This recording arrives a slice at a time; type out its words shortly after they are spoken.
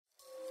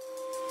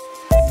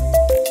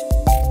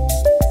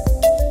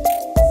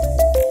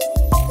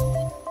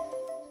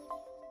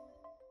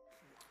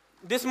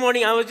This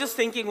morning I was just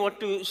thinking what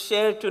to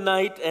share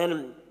tonight,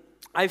 and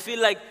I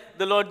feel like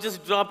the Lord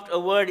just dropped a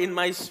word in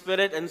my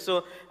spirit, and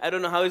so I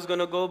don't know how it's going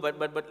to go, but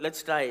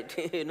let's try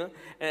it,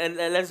 and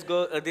let's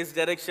go this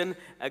direction.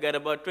 I got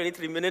about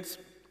 23 minutes,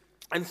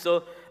 and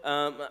so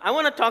I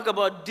want to talk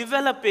about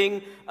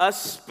developing a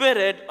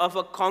spirit of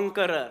a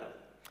conqueror.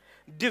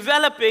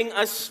 Developing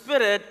a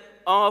spirit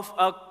of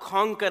a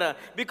conqueror,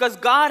 because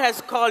God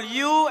has called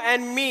you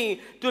and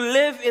me to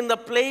live in the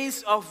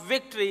place of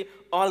victory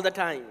all the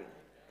time.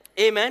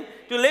 Amen.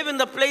 To live in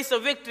the place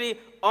of victory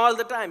all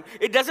the time.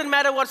 It doesn't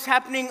matter what's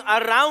happening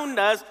around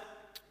us.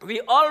 We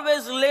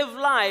always live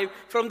life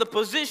from the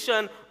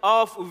position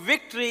of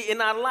victory in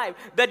our life.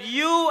 That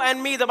you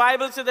and me, the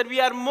Bible says that we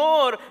are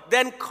more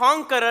than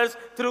conquerors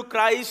through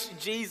Christ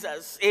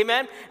Jesus.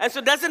 Amen. And so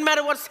it doesn't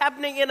matter what's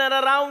happening in and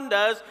around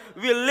us.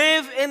 We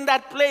live in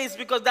that place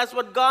because that's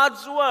what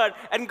God's word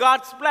and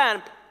God's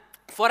plan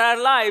for our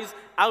lives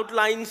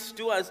outlines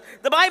to us.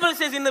 The Bible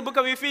says in the book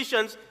of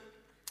Ephesians,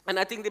 and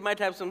I think they might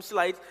have some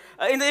slides.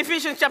 In the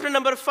Ephesians chapter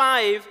number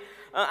 5,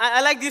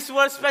 I like this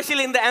word,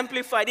 especially in the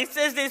Amplified. It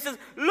says this,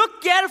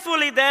 look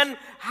carefully then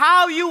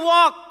how you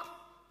walk.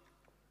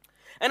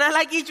 And I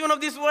like each one of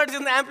these words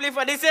in the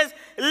Amplified. It says,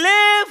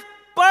 live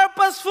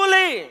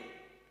purposefully,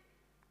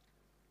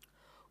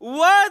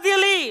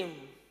 worthily,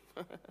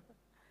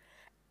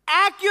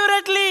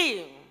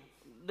 accurately.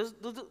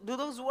 Do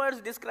those words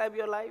describe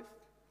your life?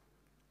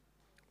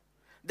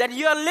 That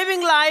you are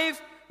living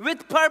life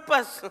with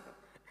purpose.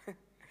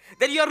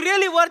 That you're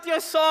really worth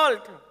your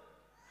salt.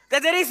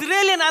 That there is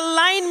really an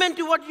alignment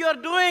to what you're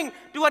doing,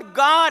 to what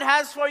God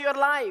has for your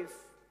life.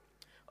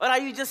 Or are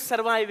you just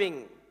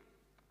surviving?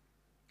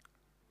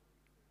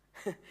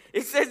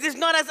 It says this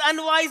not as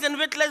unwise and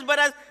witless, but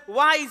as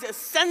wise,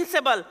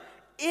 sensible,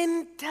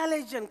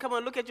 intelligent. Come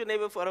on, look at your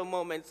neighbor for a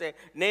moment. Say,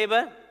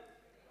 neighbor,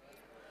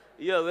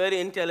 you're very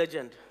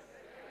intelligent.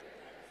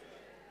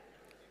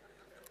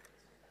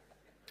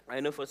 I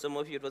know for some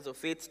of you it was a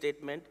faith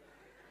statement.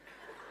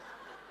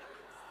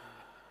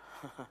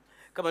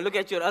 Come on, look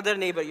at your other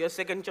neighbor, your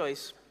second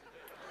choice.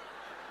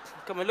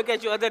 Come on, look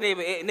at your other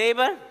neighbor. Hey,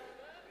 neighbor,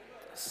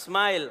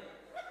 smile.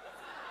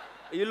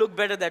 You look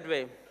better that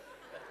way.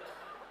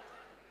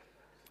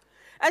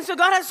 And so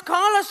God has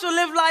called us to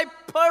live life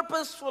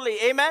purposefully,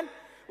 amen?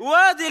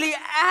 Worthily,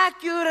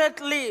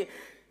 accurately.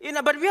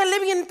 But we are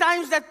living in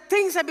times that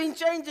things have been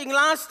changing.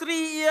 Last 3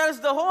 years,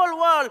 the whole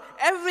world,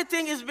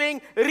 everything is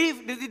being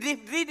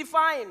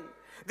redefined.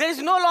 There is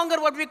no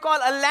longer what we call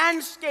a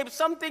landscape,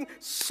 something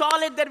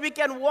solid that we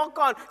can walk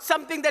on,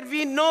 something that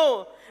we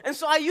know. And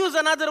so I use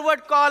another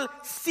word called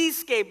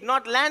seascape,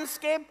 not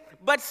landscape,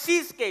 but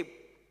seascape.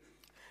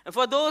 And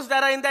for those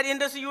that are in that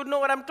industry, you would know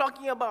what I'm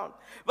talking about.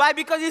 Why?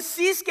 Because this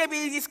seascape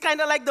is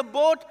kind of like the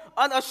boat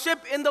on a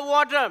ship in the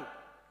water.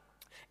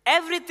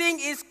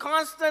 Everything is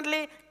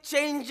constantly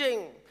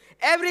changing.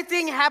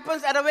 Everything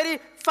happens at a very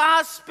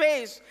fast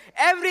pace.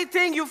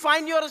 Everything, you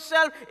find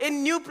yourself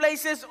in new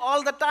places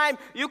all the time.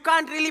 You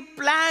can't really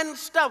plan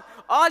stuff.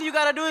 All you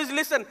got to do is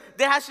listen.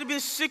 There has to be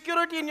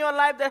security in your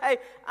life that, hey,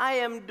 I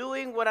am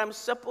doing what I'm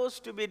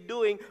supposed to be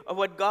doing or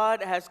what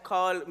God has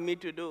called me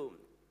to do.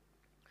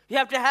 You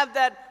have to have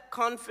that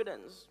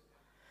confidence.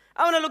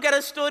 I want to look at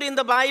a story in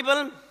the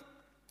Bible,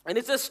 and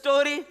it's a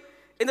story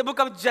in the book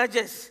of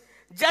Judges.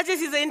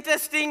 Judges is an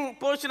interesting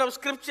portion of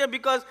scripture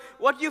because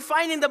what you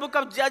find in the book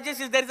of Judges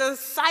is there is a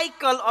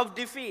cycle of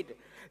defeat.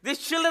 These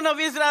children of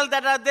Israel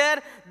that are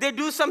there, they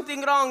do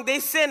something wrong,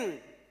 they sin.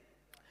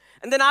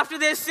 And then after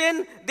they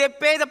sin, they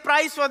pay the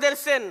price for their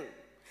sin.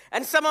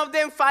 And some of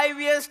them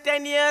 5 years,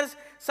 10 years,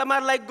 some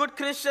are like good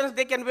Christians,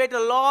 they can wait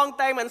a long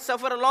time and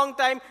suffer a long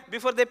time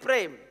before they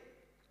pray.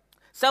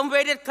 Some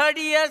waited 30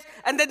 years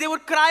and then they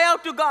would cry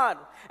out to God.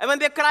 And when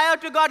they cry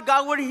out to God,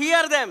 God would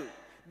hear them.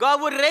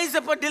 God would raise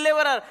up a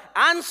deliverer,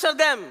 answer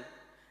them.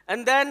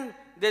 And then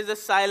there's a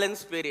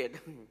silence period.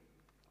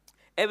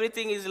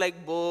 Everything is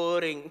like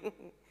boring.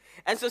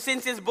 And so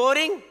since it's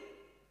boring,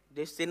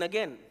 they sin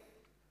again.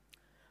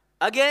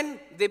 Again,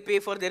 they pay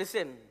for their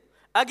sin.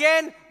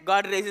 Again,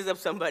 God raises up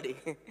somebody.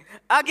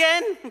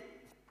 Again,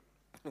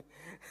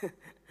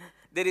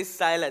 there is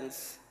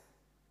silence.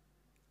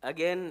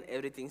 Again,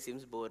 everything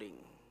seems boring.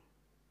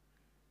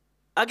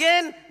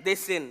 Again, they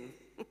sin.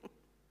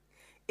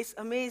 It's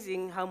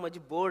amazing how much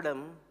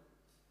boredom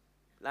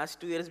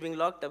last 2 years being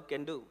locked up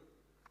can do.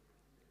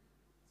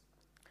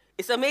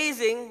 It's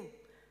amazing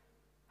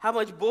how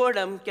much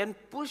boredom can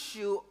push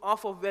you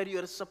off of where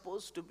you're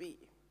supposed to be.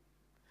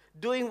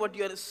 Doing what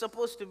you're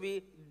supposed to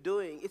be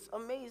doing. It's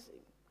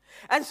amazing.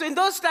 And so in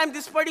those times,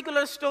 this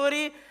particular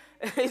story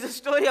is a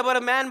story about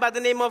a man by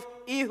the name of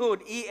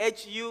Ehud,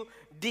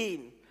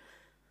 E-H-U-D.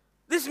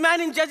 This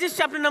man in Judges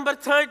chapter number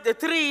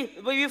 3,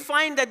 where we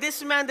find that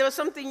this man, there was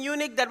something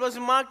unique that was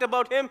marked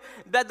about him,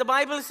 that the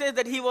Bible says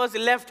that he was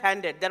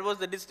left-handed. That was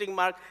the distinct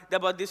mark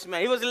about this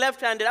man. He was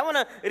left-handed. I want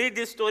to read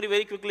this story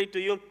very quickly to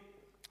you.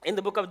 In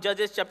the book of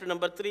Judges chapter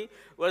number 3,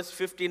 verse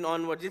 15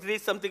 onwards, it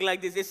reads something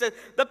like this. It says,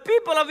 the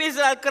people of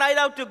Israel cried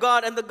out to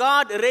God, and the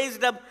God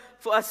raised up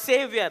for a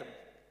savior,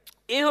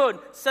 Ehud,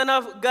 son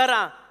of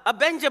Gera, a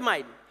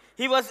Benjamite.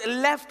 He was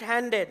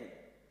left-handed.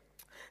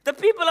 The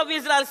people of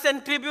Israel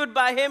sent tribute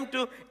by him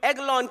to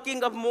Eglon,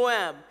 king of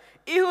Moab.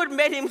 Ehud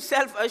made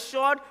himself a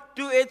short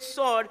two-edged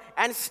sword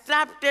and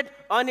strapped it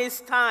on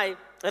his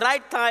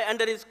right thigh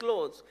under his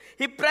clothes.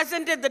 He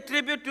presented the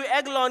tribute to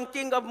Eglon,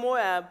 king of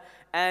Moab,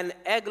 and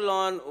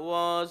Eglon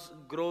was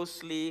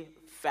grossly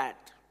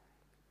fat.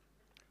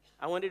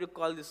 I wanted to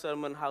call this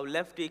sermon, How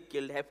Lefty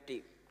Killed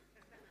Hefty.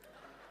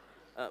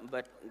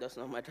 But that's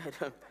not my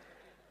title.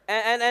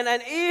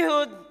 And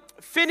Ehud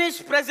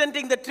finished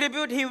presenting the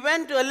tribute. He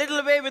went to a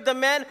little way with the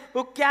men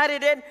who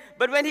carried it.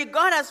 But when he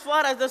got as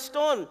far as the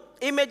stone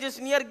images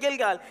near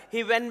Gilgal,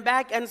 he went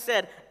back and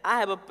said, I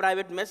have a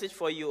private message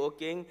for you, O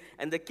king.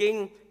 And the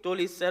king told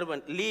his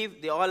servant,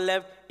 leave. They all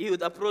left.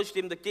 Ehud approached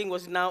him. The king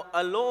was now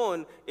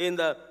alone in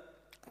the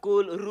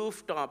cool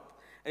rooftop.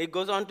 And he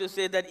goes on to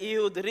say that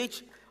Ehud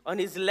reached on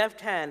his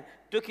left hand,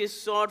 took his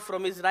sword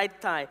from his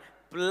right thigh,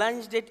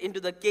 plunged it into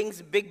the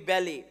king's big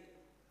belly.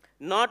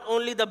 Not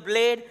only the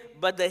blade,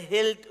 but the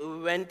hilt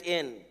went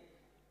in.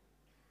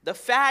 The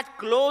fat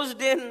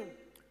closed in.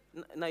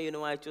 Now you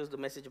know why I chose the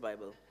Message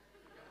Bible.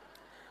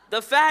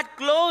 The fat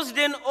closed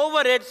in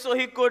over it so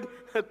he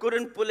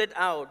couldn't pull it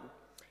out.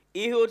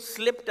 Ehud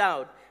slipped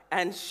out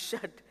and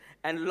shut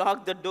and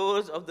locked the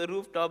doors of the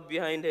rooftop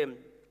behind him.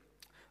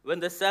 When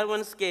the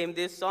servants came,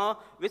 they saw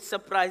with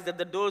surprise that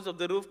the doors of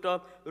the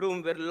rooftop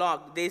room were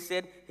locked. They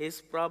said,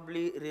 he's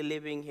probably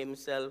relieving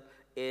himself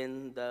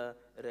in the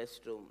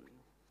restroom.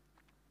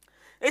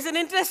 It's an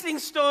interesting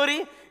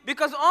story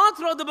because all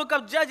throughout the book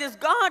of Judges,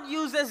 God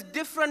uses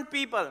different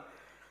people.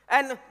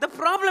 And the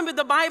problem with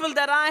the Bible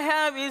that I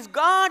have is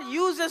God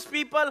uses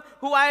people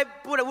who I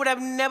would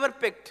have never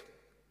picked.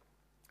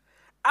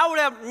 I would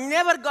have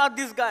never got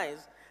these guys.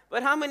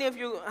 But how many of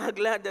you are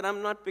glad that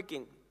I'm not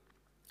picking?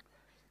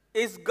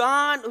 It's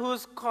God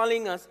who's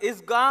calling us.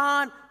 It's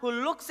God who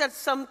looks at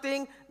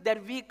something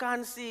that we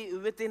can't see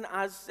within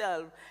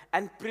ourselves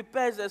and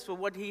prepares us for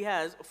what He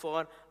has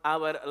for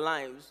our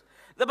lives.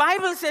 The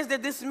Bible says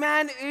that this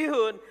man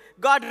Ehud,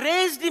 God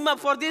raised him up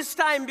for this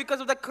time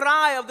because of the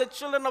cry of the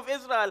children of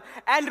Israel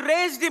and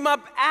raised him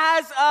up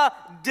as a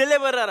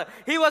deliverer.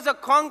 He was a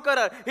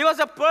conqueror. He was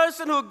a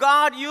person who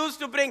God used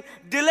to bring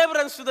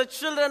deliverance to the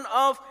children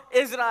of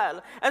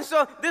Israel. And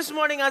so this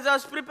morning as I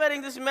was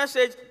preparing this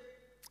message,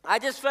 I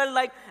just felt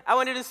like I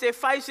wanted to say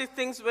 5-6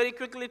 things very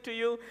quickly to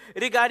you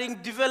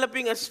regarding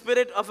developing a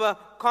spirit of a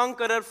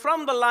conqueror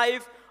from the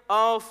life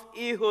of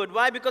Ehud.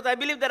 Why? Because I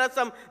believe there are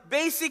some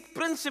basic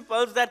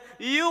principles that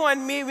you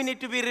and me, we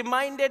need to be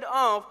reminded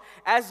of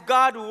as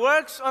God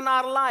works on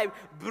our life,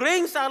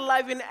 brings our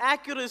life in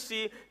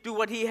accuracy to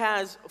what He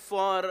has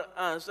for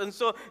us. And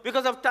so,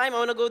 because of time, I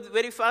want to go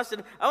very fast.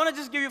 And I want to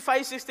just give you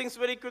 5-6 things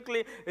very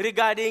quickly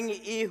regarding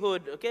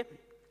Ehud. Okay?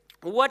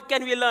 What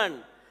can we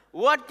learn?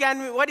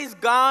 What is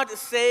God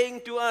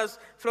saying to us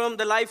from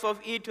the life of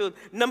Ehud?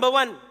 Number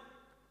one,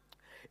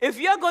 if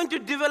you're going to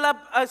develop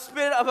a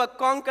spirit of a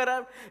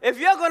conqueror, if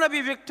you're going to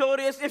be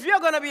victorious, if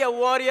you're going to be a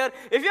warrior,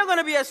 if you're going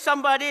to be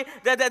somebody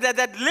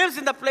that lives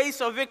in the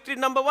place of victory,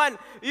 number one,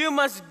 you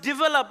must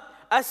develop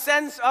a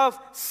sense of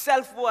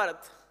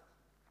self-worth.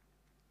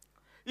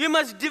 You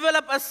must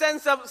develop a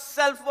sense of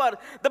self-worth.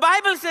 The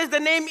Bible says the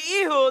name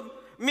Ehud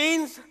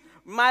means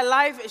my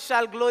life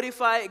shall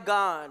glorify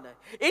God.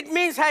 It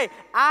means, hey,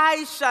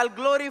 I shall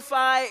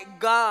glorify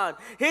God.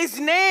 His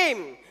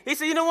name, he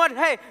said, you know what?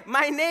 Hey,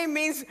 my name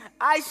means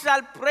I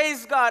shall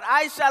praise God.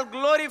 I shall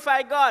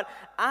glorify God.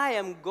 I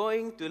am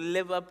going to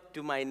live up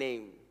to my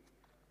name.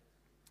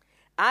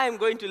 I am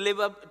going to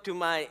live up to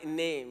my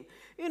name.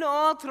 You know,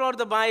 all throughout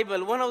the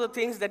Bible, one of the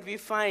things that we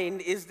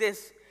find is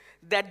this,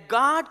 that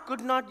God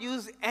could not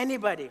use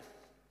anybody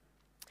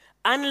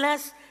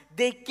unless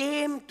they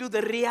came to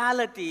the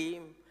reality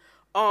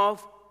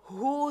of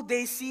who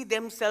they see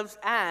themselves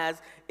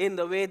as in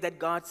the way that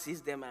God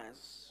sees them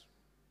as.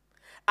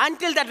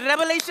 Until that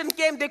revelation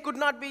came, they could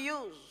not be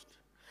used.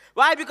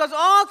 Why? Because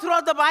all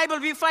throughout the Bible,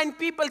 we find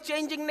people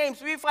changing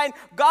names. We find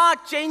God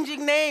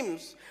changing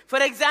names.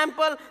 For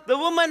example, the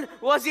woman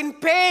was in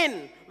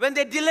pain when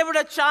they delivered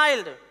a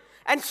child.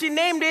 And she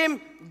named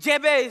him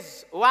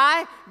Jabez.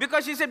 Why?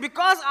 Because she said,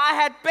 because I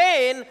had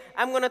pain,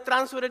 I'm going to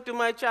transfer it to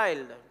my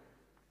child.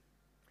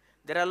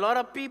 There are a lot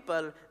of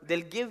people,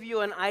 they'll give you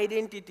an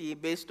identity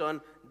based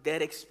on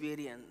their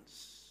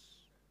experience.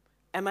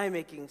 Am I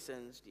making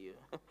sense to you?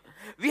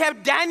 We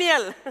have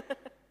Daniel.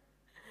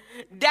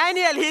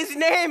 Daniel, his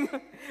name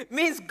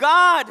means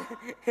God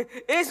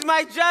is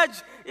my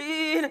judge.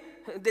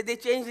 They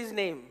changed his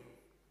name.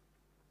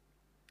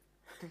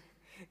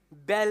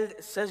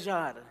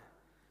 Belshazzar.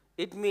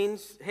 It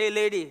means, hey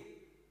lady.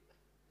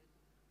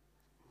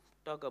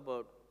 Talk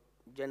about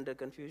gender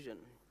confusion.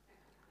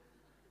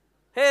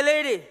 Hey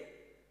lady,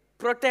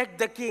 protect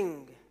the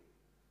king.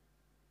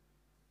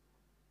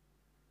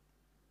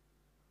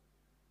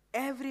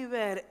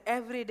 Everywhere,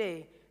 every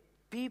day,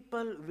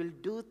 people will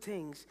do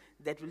things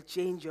that will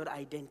change your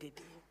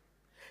identity.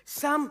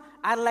 Some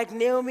are like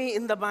Naomi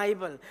in the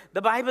Bible.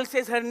 The Bible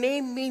says her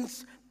name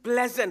means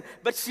pleasant.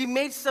 But she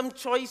made some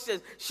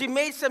choices. She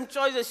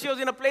was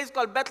in a place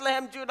called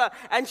Bethlehem, Judah,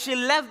 and she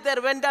left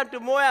there, went down to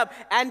Moab,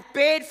 and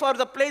paid for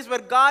the place where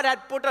God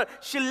had put her.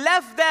 She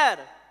left there.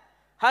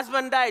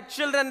 Husband died,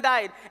 children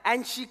died,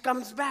 and she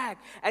comes back,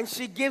 and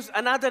she gives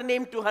another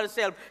name to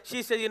herself.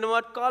 She says, you know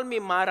what, call me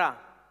Mara,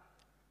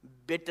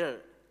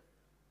 bitter.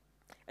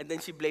 And then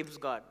she blames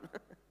God.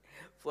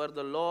 For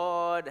the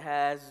Lord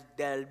has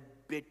dealt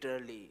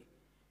bitterly.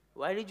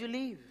 Why did you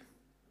leave?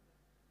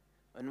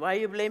 And why are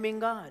you blaming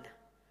God?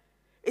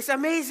 It's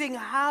amazing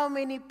how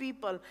many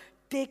people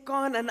take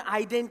on an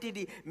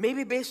identity,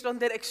 maybe based on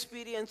their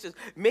experiences,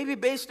 maybe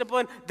based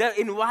upon the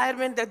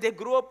environment that they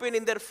grew up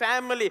in their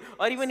family,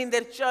 or even in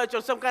their church,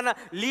 or some kind of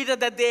leader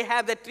that they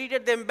have that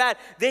treated them bad.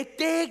 They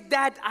take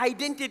that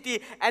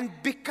identity and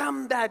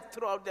become that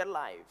throughout their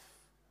life.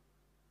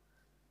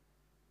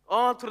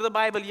 All through the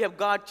Bible, you have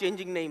God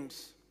changing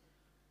names.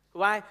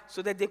 Why?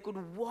 So that they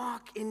could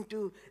walk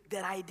into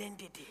their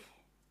identity.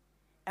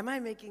 Am I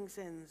making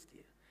sense to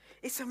you?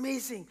 It's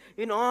amazing.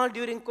 All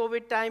during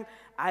COVID time,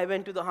 I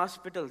went to the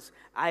hospitals.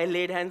 I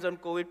laid hands on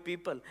COVID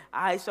people.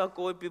 I saw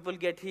COVID people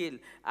get healed.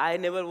 I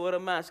never wore a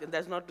mask, and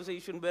that's not to say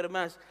you shouldn't wear a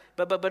mask.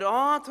 But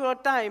all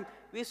throughout time,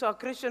 we saw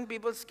Christian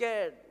people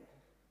scared.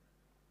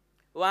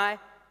 Why?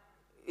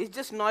 It's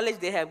just knowledge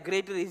they have.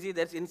 Greater is He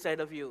that's inside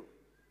of you.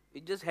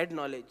 It's just head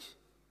knowledge.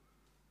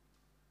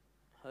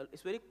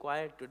 It's very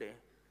quiet today.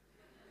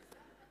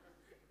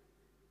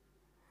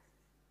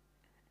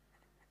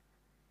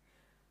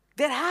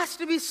 There has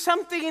to be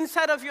something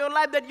inside of your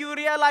life that you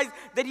realize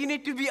that you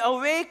need to be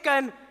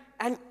awakened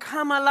and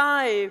come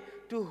alive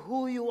to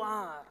who you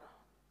are.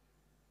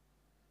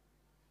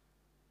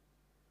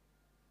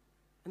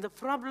 And the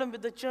problem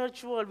with the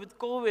church world, with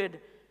COVID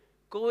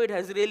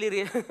has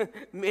really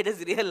made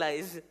us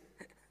realize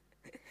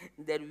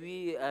that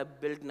we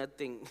have built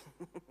nothing.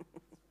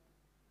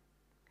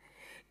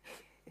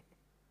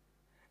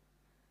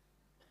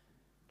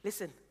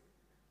 Listen,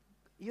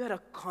 you are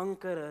a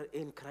conqueror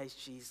in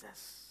Christ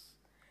Jesus.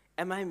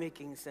 Am I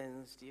making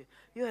sense to you?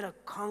 You are a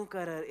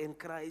conqueror in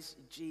Christ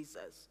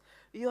Jesus.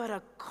 You are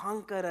a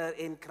conqueror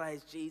in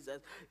Christ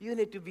Jesus. You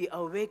need to be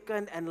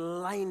awakened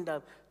and lined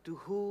up to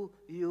who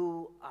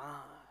you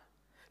are.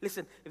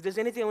 Listen, if there's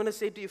anything I want to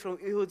say to you from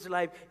Ehud's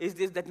life, is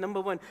this, that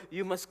number one,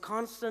 you must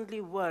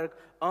constantly work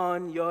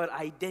on your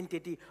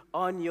identity,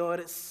 on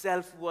your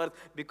self-worth,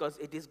 because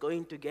it is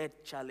going to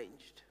get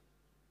challenged.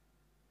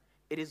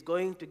 It is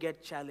going to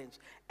get challenged.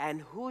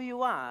 And who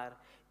you are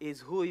is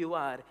who you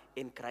are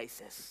in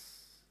crisis.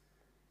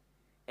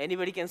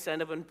 Anybody can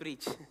stand up and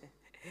preach.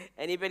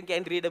 Anybody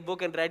can read a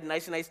book and write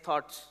nice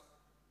thoughts.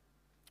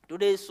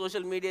 Today's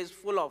social media is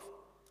full of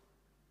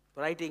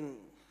writing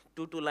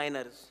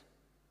two-liners.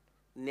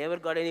 Never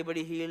got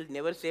anybody healed,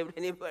 never saved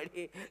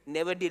anybody,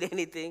 never did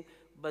anything,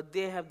 but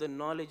they have the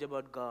knowledge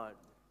about God.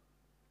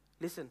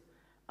 Listen,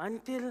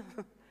 until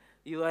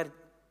you are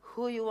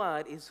who you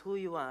are is who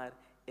you are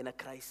in a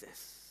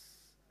crisis.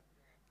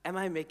 Am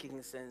I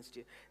making sense to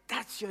you?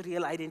 That's your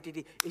real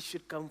identity. It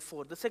should come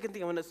forth. The second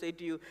thing I want to say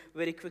to you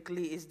very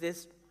quickly is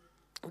this,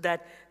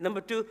 that number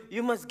two,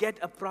 you must get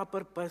a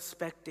proper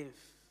perspective.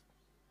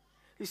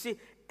 You see,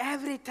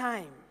 every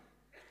time,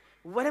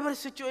 whatever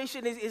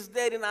situation is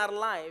there in our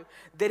life,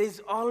 there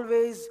is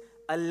always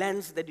a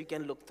lens that you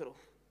can look through.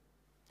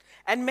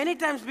 And many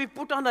times we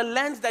put on a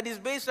lens that is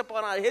based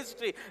upon our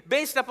history,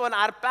 based upon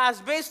our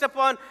past, based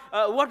upon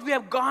what we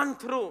have gone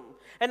through.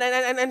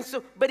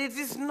 But it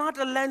is not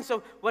a lens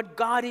of what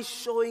God is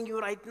showing you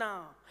right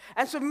now.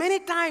 And so many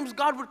times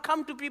God would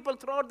come to people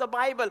throughout the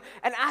Bible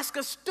and ask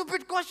a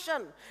stupid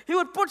question. He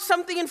would put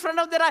something in front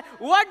of their eye.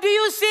 What do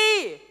you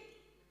see?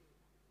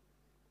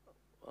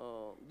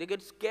 Oh, they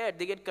get scared,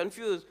 they get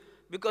confused.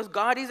 Because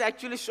God is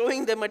actually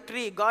showing them a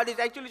tree. God is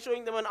actually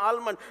showing them an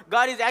almond.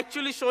 God is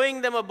actually showing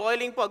them a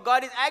boiling pot.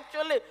 God is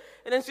actually,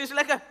 and it's just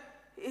like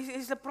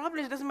it's the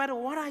problem. It doesn't matter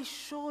what I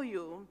show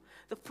you.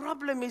 The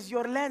problem is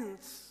your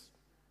lens.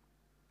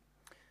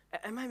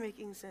 Am I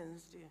making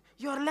sense to you?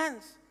 Your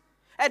lens.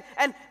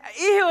 And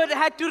Ehud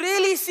had to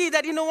really see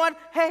that, you know what?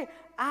 Hey,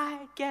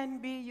 I can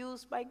be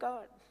used by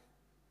God.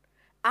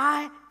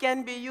 I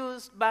can be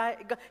used by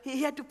God.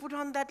 He had to put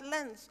on that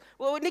lens.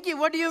 Well, Nikki,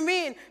 what do you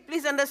mean?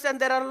 Please understand,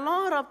 there are a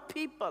lot of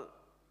people.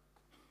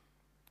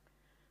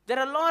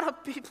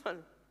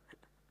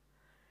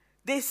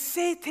 They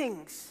say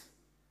things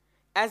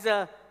as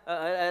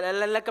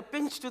like a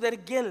pinch to their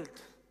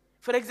guilt.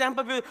 For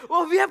example,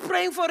 people, we are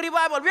praying for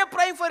revival. We are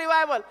praying for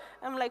revival.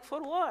 I'm like,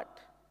 for what?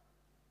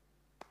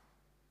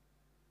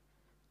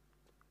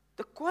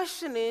 The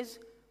question is,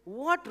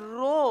 what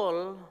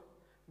role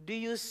do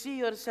you see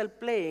yourself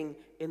playing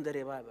in the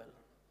revival?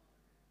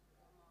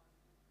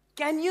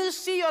 Can you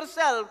see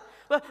yourself?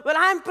 Well,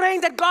 I'm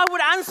praying that God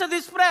would answer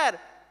this prayer.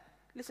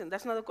 Listen,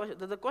 that's not the question.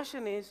 The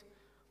question is,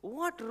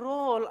 what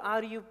role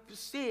are you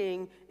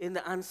seeing in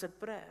the answered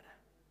prayer?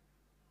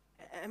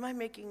 Am I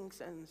making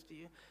sense to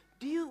you?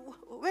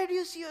 Where do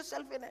you see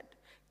yourself in it?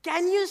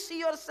 Can you see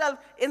yourself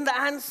in the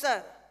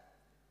answer?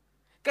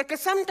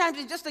 Because sometimes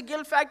it's just a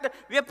guilt factor.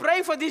 We are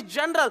praying for this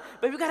general,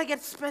 but we got to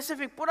get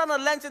specific. Put on a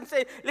lens and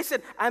say, listen,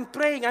 I'm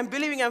praying, I'm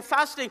believing, I'm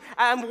fasting,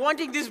 I'm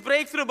wanting this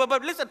breakthrough.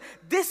 But listen,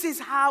 this is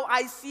how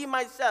I see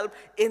myself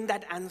in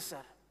that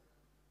answer.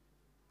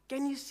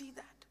 Can you see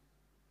that?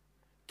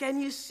 Can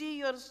you see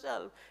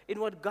yourself in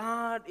what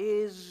God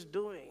is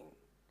doing?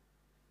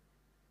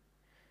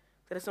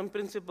 There are some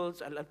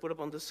principles I'll put up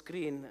on the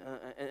screen,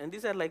 and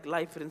these are like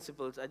life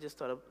principles. I just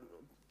thought of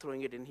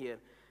throwing it in here.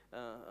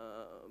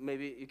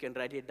 Maybe you can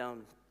write it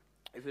down.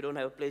 If you don't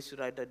have a place to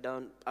write that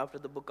down, after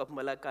the book of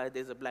Malachi,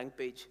 there's a blank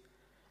page.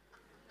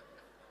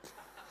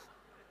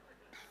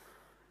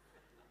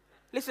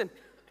 Listen,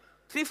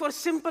 3-4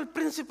 simple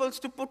principles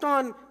to put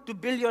on to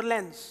build your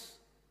lens.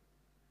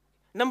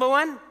 Number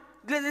one,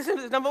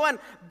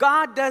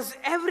 God does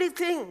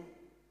everything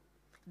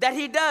that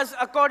He does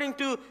according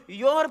to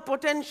your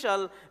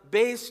potential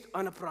based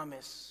on a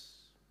promise.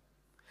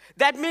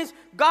 That means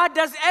God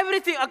does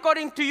everything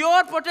according to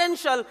your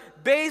potential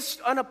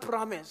based on a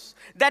promise.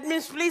 That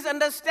means, please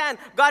understand,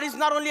 God is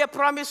not only a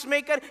promise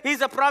maker,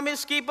 He's a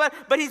promise keeper,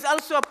 but He's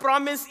also a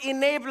promise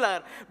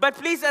enabler. But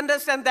please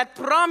understand that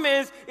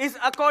promise is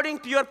according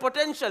to your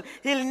potential.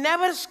 He'll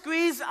never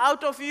squeeze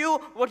out of you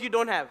what you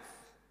don't have.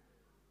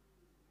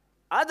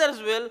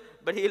 Others will,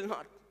 but He'll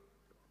not.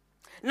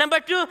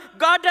 Number two,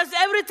 God does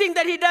everything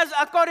that He does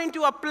according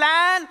to a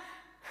plan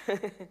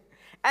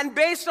and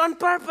based on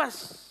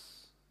purpose.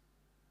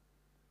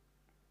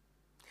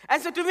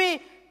 And so to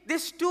me,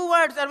 these two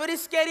words are very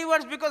scary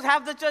words because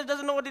half the church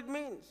doesn't know what it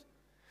means.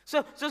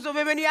 So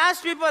when you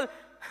ask people,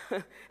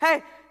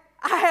 hey,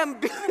 I am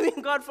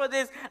believing God for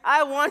this.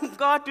 I want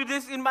God to do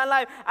this in my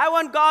life. I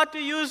want God to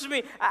use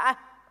me.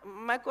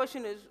 My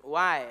question is,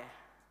 why?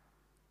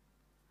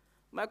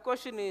 My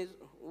question is,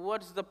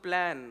 what's the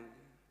plan?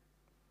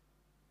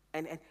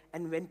 And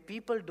when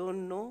people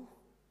don't know,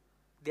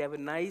 they have a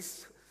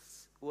nice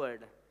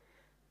word.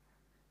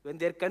 When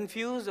they're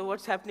confused of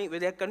what's happening,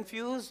 when they're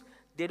confused,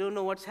 they don't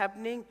know what's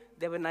happening,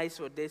 they have a nice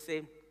word. They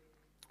say,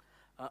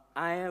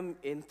 I am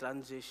in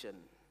transition.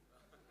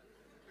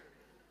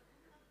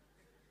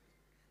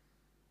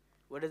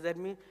 What does that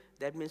mean?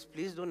 That means,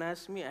 please don't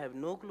ask me. I have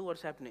no clue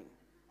what's happening.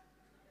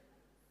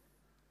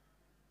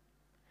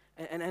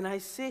 And I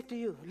say to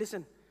you,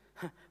 listen,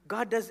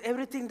 God does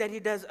everything that He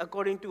does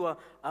according to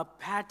a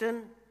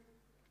pattern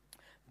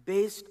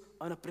based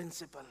on a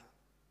principle.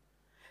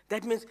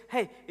 That means,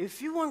 hey,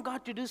 if you want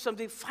God to do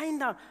something,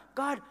 find out,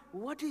 God,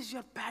 what is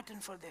your pattern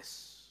for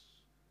this?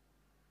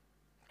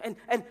 And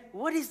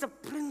what is the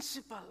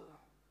principle?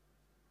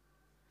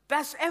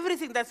 That's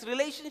everything. That's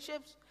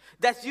relationships.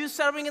 That's you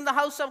serving in the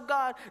house of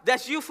God.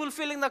 That's you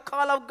fulfilling the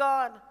call of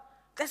God.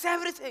 That's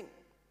everything.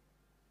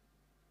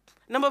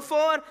 Number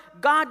 4,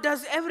 God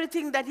does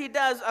everything that He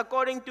does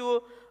according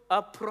to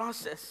a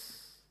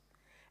process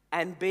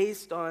and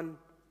based on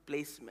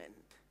placement.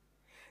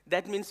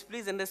 That means,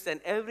 please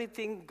understand,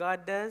 everything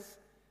God does,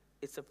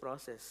 it's a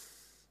process.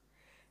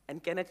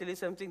 And can I tell you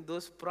something?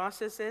 Those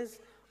processes,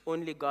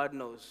 only God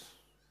knows.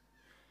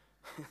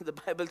 The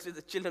Bible says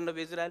the children of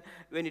Israel,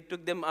 when He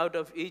took them out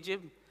of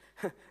Egypt,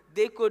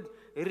 they could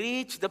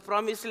reach the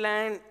promised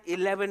land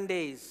 11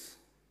 days.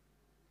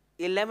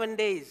 11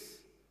 days.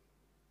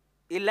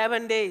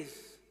 11 days.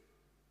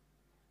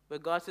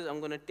 But God says, I'm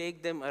going to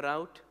take them a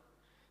route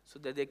so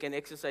that they can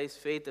exercise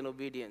faith and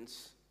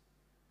obedience.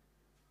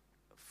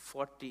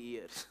 40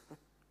 years.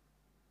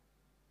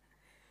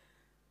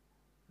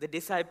 The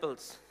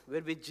disciples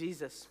were with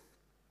Jesus.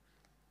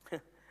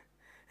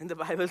 And the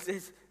Bible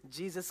says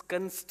Jesus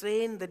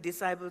constrained the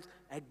disciples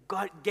and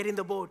get in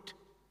the boat.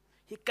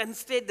 He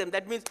constrained them.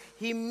 That means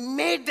He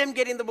made them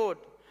get in the boat.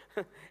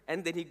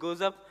 And then He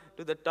goes up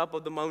to the top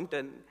of the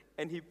mountain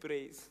and He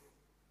prays.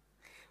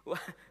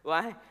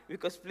 Why?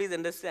 Because please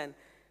understand,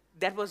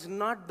 that was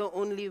not the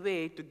only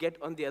way to get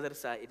on the other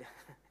side.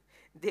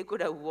 They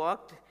could have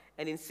walked,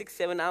 and in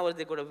 6-7 hours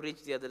they could have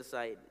reached the other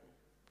side.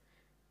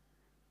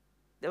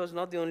 That was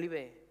not the only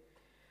way.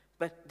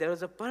 But there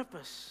was a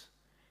purpose.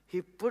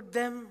 He put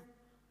them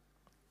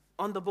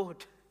on the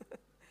boat.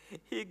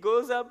 He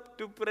goes up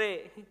to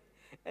pray.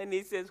 And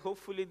He says,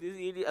 hopefully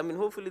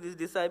these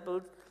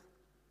disciples,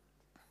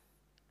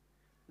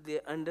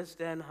 they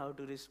understand how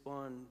to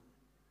respond.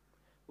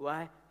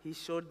 Why? He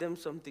showed them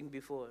something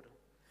before.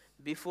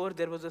 Before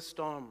there was a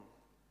storm.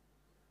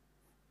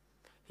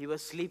 He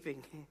was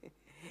sleeping.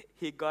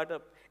 He got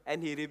up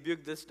and He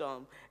rebuked the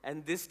storm.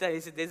 And this time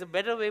He said, there's a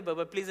better way,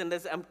 Baba, please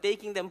understand. I'm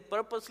taking them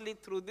purposely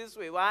through this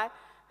way. Why?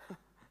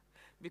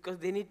 Because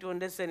they need to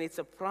understand it's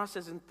a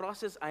process. In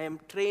process, I am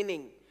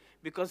training.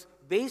 Because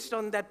based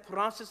on that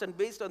process and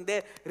based on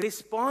their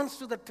response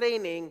to the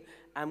training,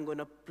 I'm going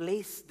to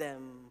place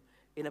them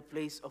in a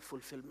place of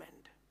fulfillment.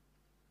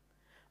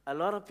 A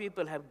lot of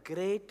people have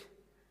great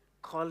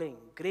calling,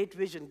 great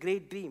vision,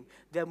 great dream.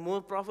 There are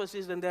more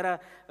prophecies than there are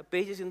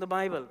pages in the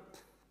Bible.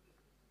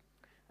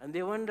 And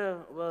they wonder,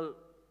 well,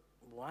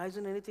 why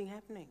isn't anything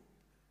happening?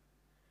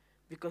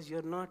 Because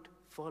you're not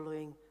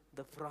following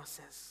the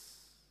process.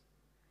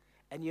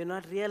 And you're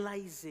not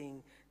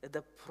realizing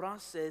the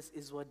process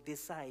is what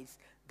decides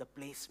the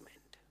placement.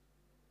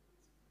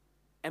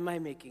 Am I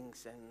making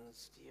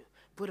sense to you?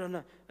 Put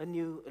on a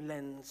new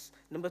lens.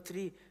 Number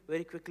 3,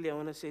 very quickly, I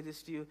want to say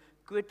this to you.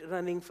 Quit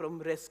running from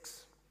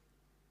risks.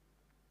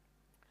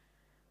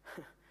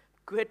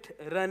 Quit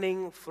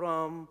running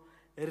from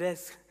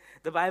risk.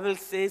 The Bible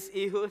says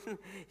Ehud,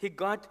 he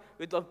got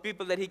with the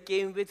people that he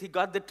came with, he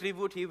got the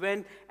tribute, he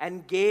went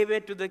and gave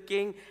it to the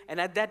king. And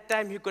at that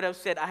time, he could have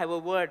said, I have a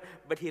word,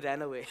 but he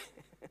ran away.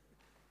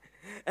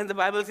 And the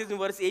Bible says in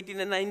verse 18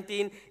 and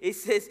 19, it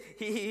says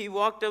he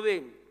walked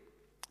away.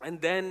 And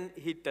then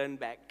he turned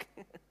back.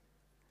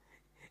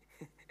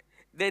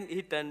 Then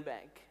he turned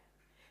back.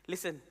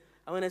 Listen,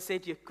 I want to say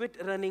to you, quit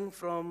running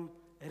from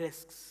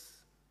risks.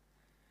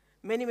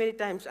 Many, many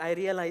times I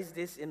realize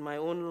this in my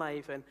own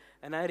life,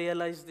 and I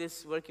realize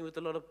this working with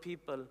a lot of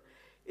people,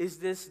 is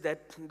this,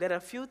 that there are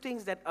few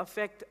things that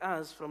affect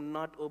us from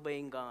not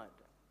obeying God.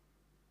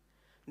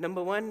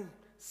 Number 1,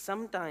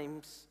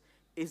 sometimes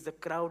is the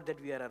crowd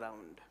that we are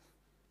around.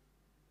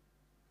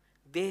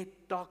 They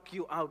talk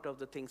you out of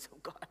the things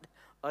of God,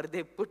 or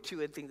they put you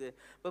in things.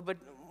 But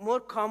more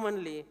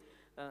commonly,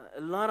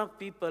 a lot of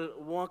people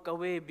walk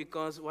away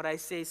because what I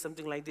say is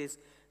something like this: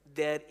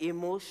 their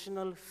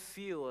emotional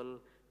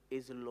fuel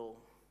is low.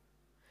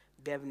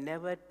 They have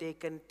never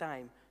taken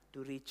time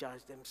to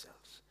recharge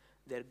themselves.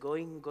 They're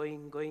going,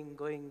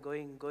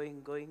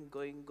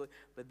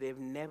 but they've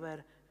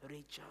never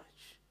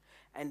recharged.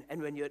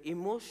 And when your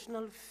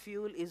emotional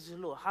fuel is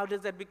low, how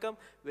does that become?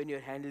 When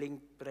you're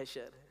handling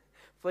pressure.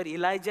 For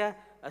Elijah,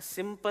 a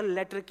simple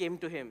letter came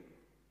to him,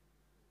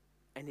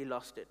 and he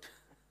lost it.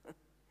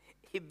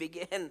 He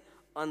began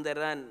on the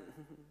run.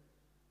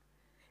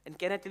 And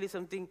can I tell you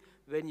something?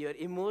 When your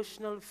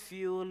emotional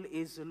fuel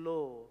is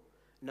low,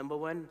 number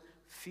 1,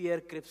 fear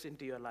creeps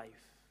into your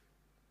life.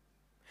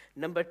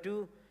 Number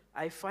 2,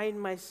 I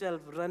find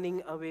myself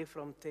running away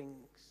from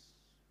things.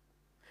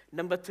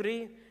 Number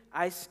 3,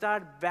 I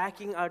start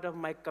backing out of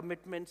my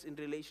commitments in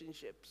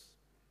relationships.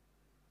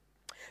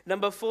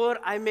 Number 4,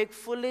 I make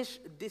foolish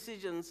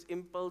decisions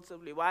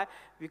impulsively. Why?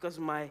 Because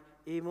my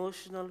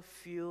emotional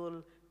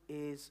fuel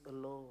is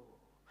low.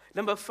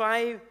 Number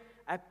 5,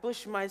 I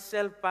push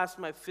myself past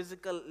my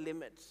physical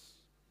limits.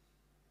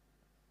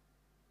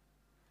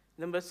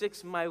 Number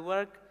 6, my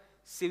work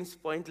seems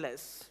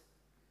pointless.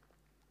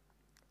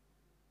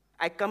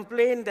 I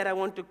complain that I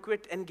want to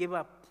quit and give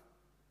up.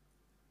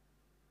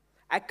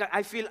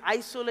 I feel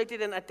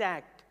isolated and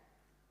attacked.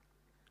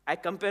 I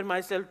compare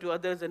myself to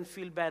others and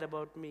feel bad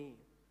about me.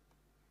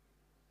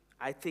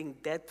 I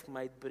think death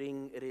might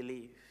bring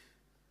relief.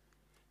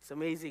 It's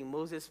amazing.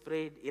 Moses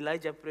prayed,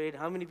 Elijah prayed.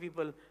 How many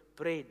people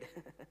prayed?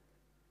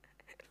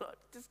 Lord,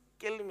 just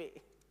kill me.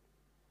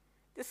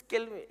 Just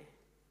kill me.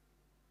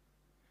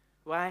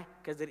 Why?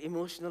 Because their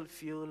emotional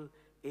fuel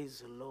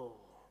is low.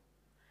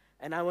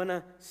 And I want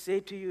to say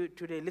to you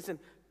today, listen,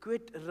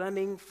 quit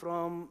running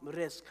from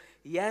risk.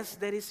 Yes,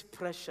 there is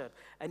pressure.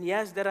 And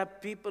yes, there are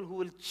people who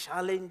will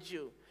challenge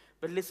you.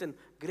 But listen,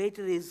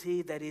 greater is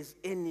he that is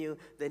in you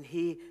than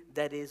he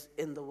that is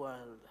in the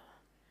world.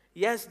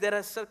 Yes, there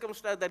are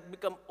circumstances that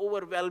become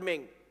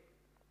overwhelming.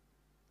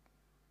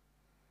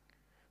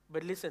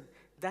 But listen,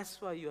 that's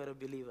why you are a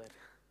believer.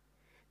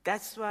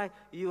 That's why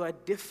you are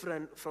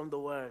different from the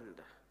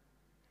world.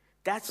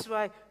 That's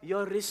why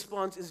your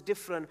response is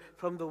different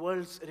from the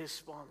world's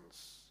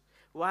response.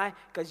 Why?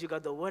 Because you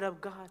got the Word of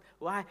God.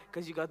 Why?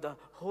 Because you got the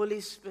Holy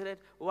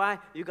Spirit. Why?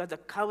 You got the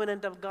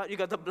covenant of God. You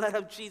got the blood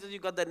of Jesus. You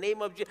got the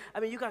name of Jesus.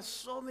 I mean, you got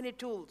so many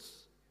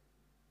tools.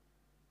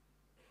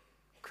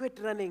 Quit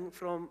running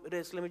from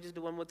risk. Let me just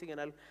do one more thing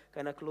and I'll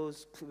kind of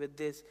close with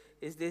this.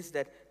 Is this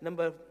that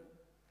number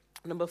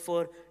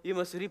 4, you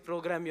must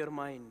reprogram your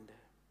mind.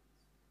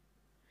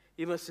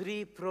 You must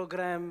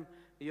reprogram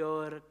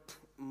your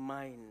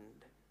mind.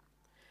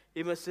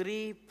 You must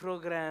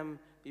reprogram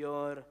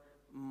your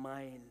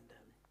mind.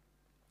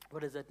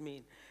 What does that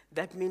mean?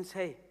 That means,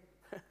 hey,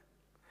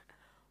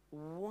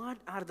 what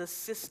are the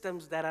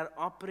systems that are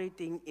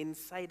operating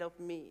inside of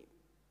me?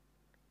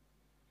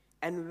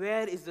 And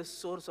where is the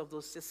source of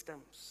those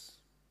systems?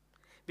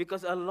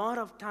 Because a lot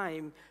of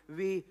time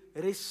we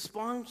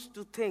respond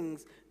to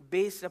things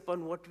based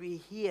upon what we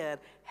hear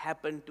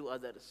happen to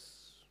others.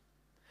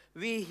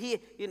 We hear,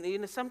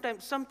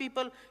 sometimes some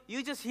people,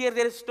 you just hear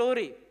their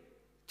story.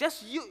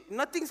 Just you,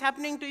 nothing's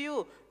happening to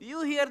you.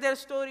 You hear their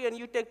story and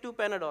you take 2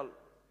 Panadol.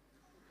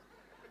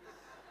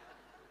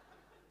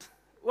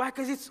 Why?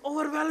 Because it's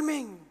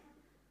overwhelming.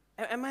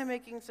 Am I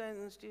making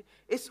sense to you?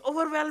 It's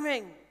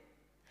overwhelming.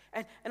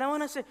 And I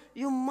want to say,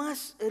 you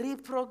must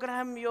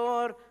reprogram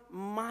your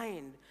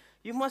mind.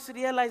 You must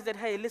realize that,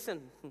 hey,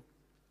 listen,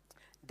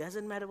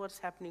 doesn't matter what's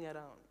happening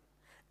around.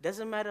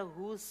 Doesn't matter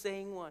who's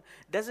saying what.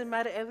 Doesn't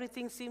matter,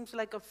 everything seems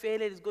like a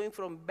failure. It's going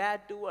from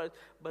bad to worse.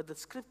 But the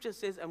scripture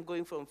says I'm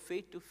going from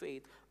faith to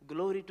faith,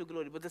 glory to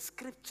glory. But the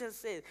scripture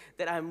says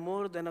that I'm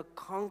more than a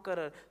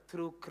conqueror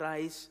through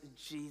Christ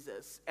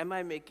Jesus. Am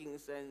I making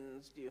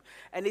sense to you?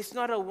 And it's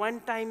not a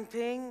one-time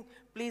thing.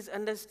 Please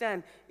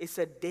understand, it's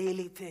a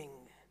daily thing.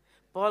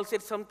 Paul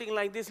said something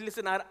like this,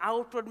 listen, our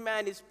outward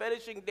man is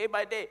perishing day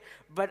by day,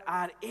 but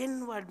our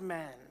inward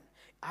man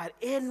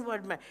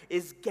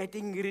is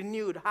getting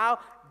renewed. How?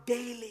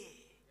 Daily.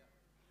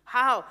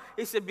 How?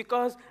 He said,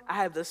 because I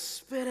have the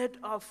spirit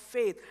of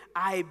faith.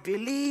 I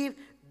believe,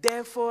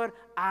 therefore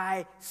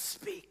I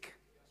speak.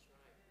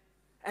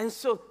 And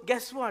so,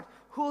 guess what?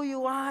 Who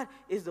you are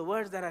is the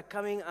words that are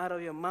coming out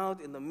of your mouth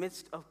in the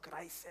midst of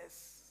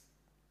crisis.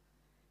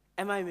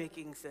 Am I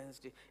making sense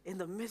to you? In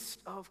the midst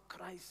of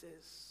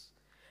crisis.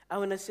 I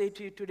want to say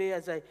to you today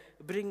as I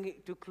bring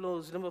it to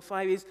close, number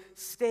 5 is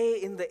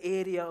stay in the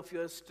area of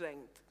your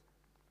strength.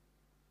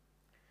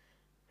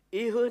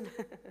 Ehud,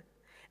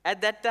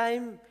 at that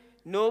time,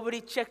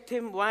 nobody checked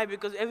him. Why?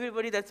 Because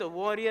everybody that's a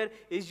warrior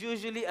is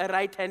usually a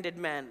right-handed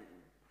man.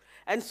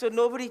 And so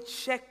nobody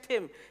checked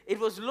him. It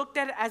was looked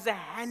at as a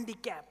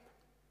handicap.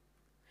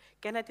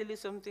 Can I tell you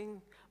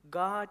something?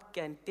 God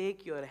can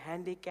take your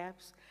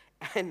handicaps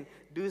and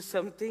do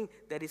something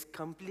that is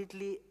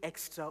completely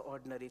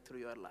extraordinary through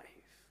your life.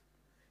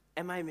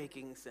 Am I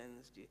making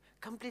sense to you?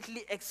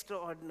 Completely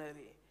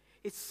extraordinary.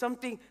 It's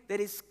something that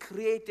is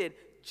created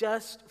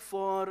just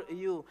for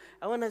you.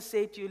 I want to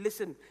say to you,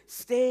 listen,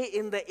 stay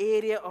in the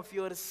area of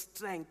your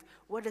strength.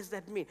 What does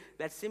that mean?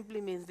 That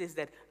simply means this,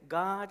 that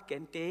God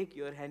can take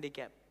your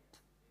handicap.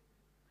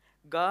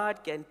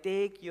 God can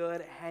take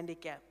your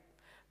handicap.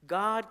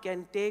 God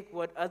can take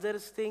what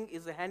others think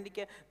is a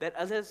handicap, that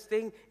others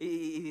think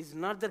is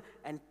not there,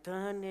 and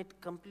turn it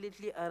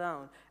completely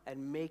around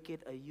and make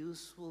it a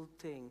useful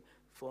thing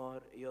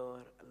for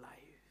your life.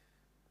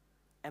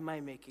 Am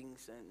I making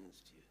sense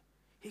to you?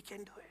 He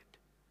can do it.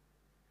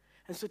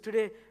 And so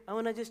today, I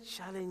want to just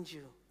challenge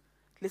you.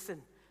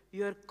 Listen,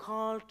 you are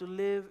called to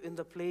live in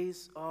the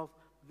place of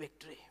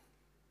victory.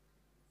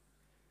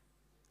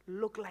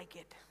 Look like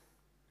it.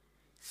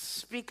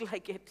 Speak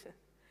like it.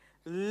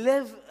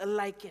 Live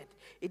like it.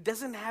 It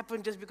doesn't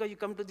happen just because you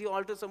come to the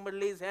altar, somebody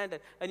lays hand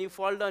and you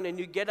fall down and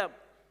you get up.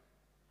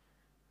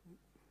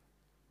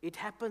 It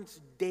happens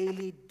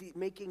daily,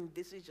 making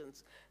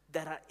decisions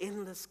that are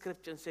in the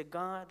scripture and say,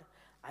 God,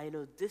 I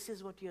know this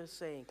is what you're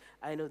saying.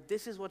 I know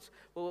this is what's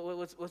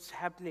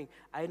happening.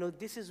 I know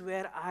this is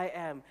where I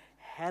am.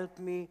 Help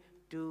me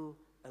to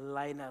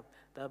line up.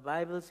 The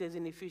Bible says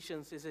in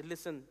Ephesians, it says,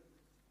 listen,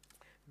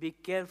 be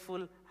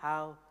careful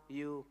how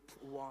you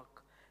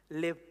walk.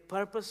 Live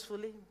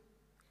purposefully,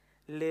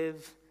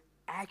 live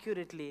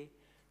accurately,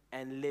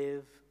 and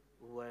live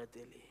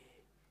worthily.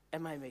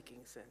 Am I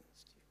making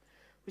sense to you?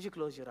 Would you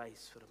close your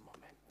eyes for a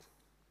moment?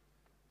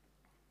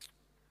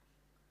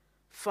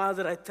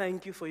 Father, I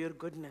thank you for your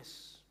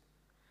goodness.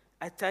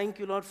 I thank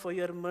you, Lord, for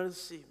your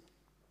mercy.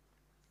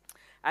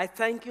 I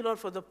thank you, Lord,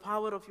 for the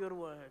power of your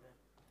word.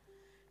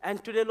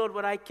 And today, Lord,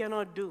 what I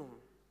cannot do,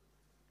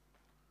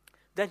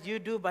 that you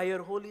do by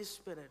your Holy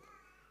Spirit,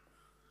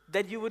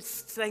 that you would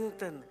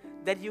strengthen,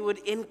 that you would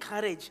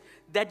encourage,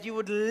 that you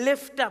would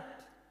lift up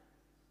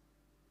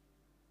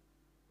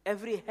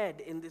every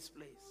head in this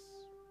place.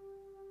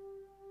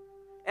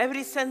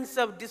 Every sense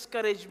of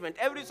discouragement,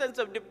 every sense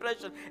of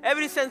depression,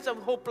 every sense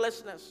of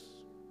hopelessness,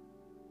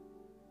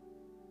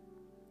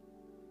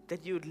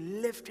 that you would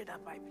lift it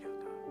up, I pray, God.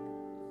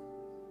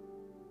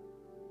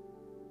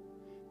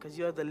 Because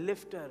you are the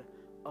lifter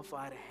of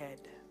our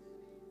head.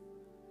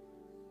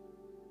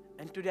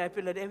 And today I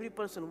pray that every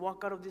person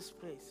walk out of this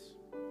place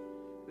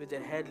with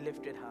their head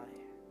lifted high,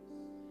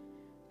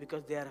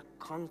 because they are a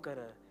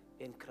conqueror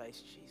in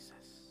Christ Jesus.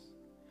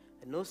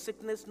 And no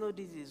sickness, no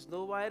disease,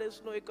 no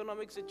virus, no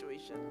economic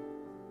situation,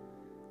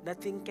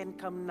 nothing can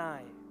come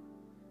nigh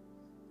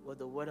what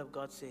the Word of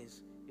God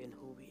says in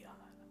who we are.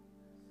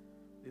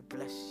 We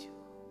bless you.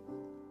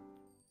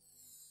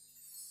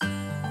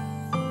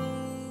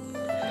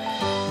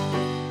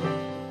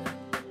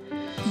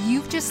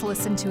 You've just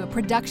listened to a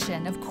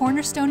production of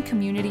Cornerstone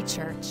Community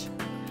Church.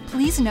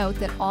 Please note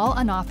that all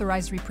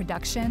unauthorized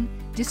reproduction,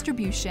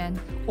 distribution,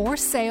 or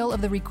sale of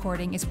the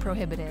recording is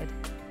prohibited.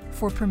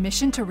 For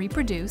permission to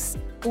reproduce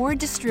or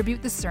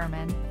distribute the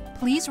sermon,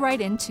 please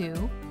write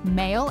into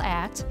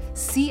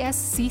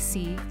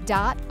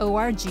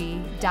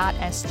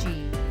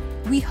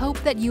mail@cscc.org.sg. We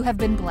hope that you have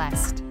been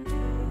blessed.